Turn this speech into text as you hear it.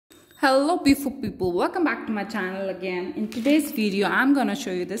Hello beautiful people, welcome back to my channel again. In today's video I'm gonna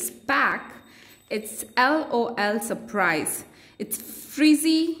show you this pack. It's LOL surprise. It's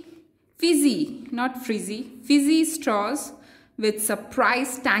fizzy straws with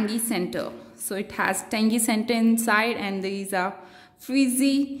surprise tangy center. So it has tangy center inside and these are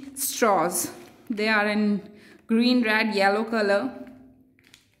fizzy straws. They are in green, red, yellow color.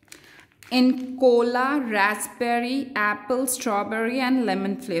 In cola, raspberry, apple, strawberry and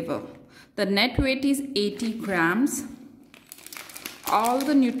lemon flavor. The net weight is 80 grams. All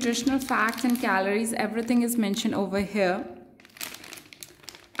the nutritional facts and calories, everything is mentioned over here.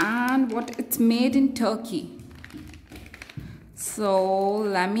 And what it's made in Turkey. So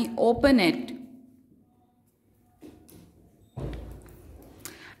let me open it.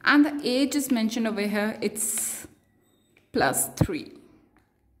 And the age is mentioned over here. It's +3.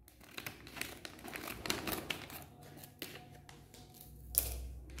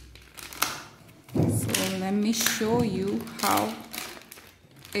 So let me show you how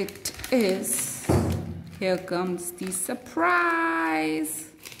it is. Here comes the surprise.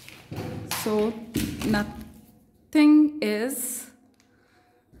 So nothing is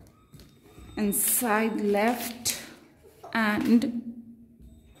inside left, and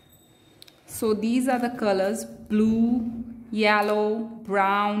so these are the colors: blue, yellow,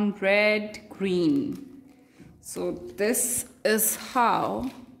 brown, red, green. So this is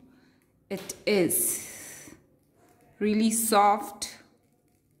how it is. Really soft.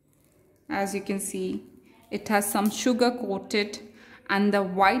 As you can see, it has some sugar coated and the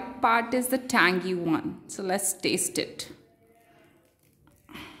white part is the tangy one. So let's taste it.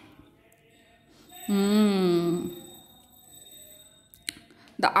 The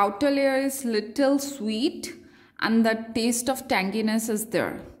outer layer is little sweet and the taste of tanginess is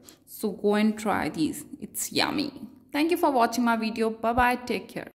there. So go and try these. It's yummy. Thank you for watching my video. Bye bye. Take care.